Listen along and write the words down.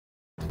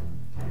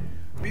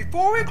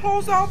Before we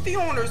close out the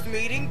owners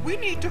meeting, we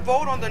need to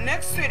vote on the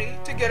next city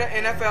to get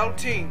an NFL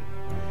team.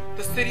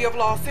 The City of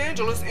Los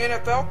Angeles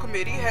NFL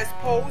Committee has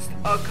posed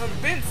a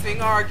convincing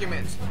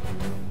argument.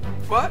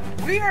 But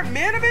we are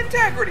men of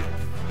integrity.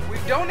 We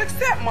don't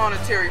accept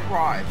monetary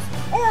bribes,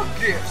 or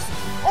gifts,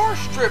 or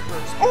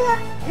strippers, or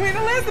Queen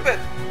Elizabeth.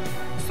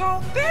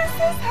 So this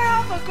is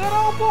how the Good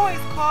Old Boys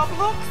Club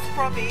looks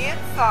from the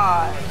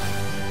inside.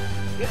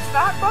 It's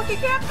not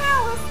Buckingham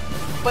Palace,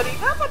 but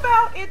enough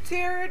about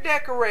interior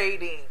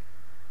decorating.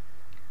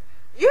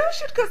 You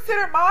should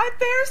consider my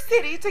fair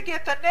city to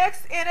get the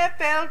next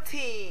NFL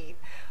team.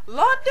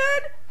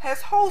 London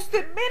has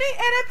hosted many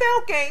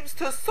NFL games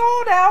to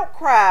sold-out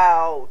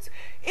crowds.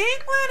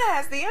 England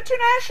has the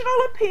international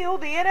appeal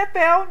the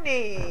NFL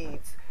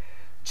needs.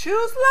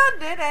 Choose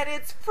London and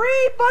its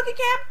free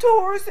Buckingham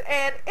tours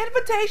and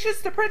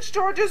invitations to Prince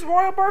George's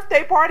royal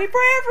birthday party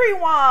for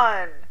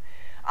everyone.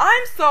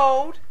 I'm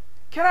sold.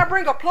 Can I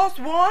bring a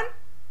 +1?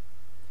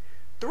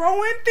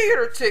 Throw in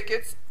theater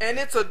tickets and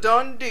it's a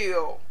done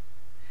deal.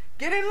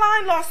 Get in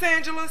line, Los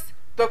Angeles.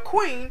 The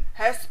Queen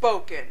has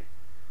spoken.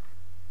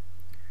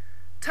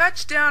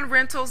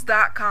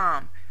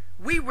 TouchdownRentals.com.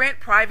 We rent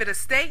private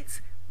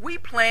estates. We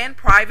plan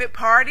private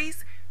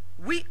parties.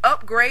 We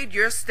upgrade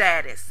your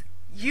status.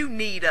 You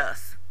need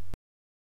us.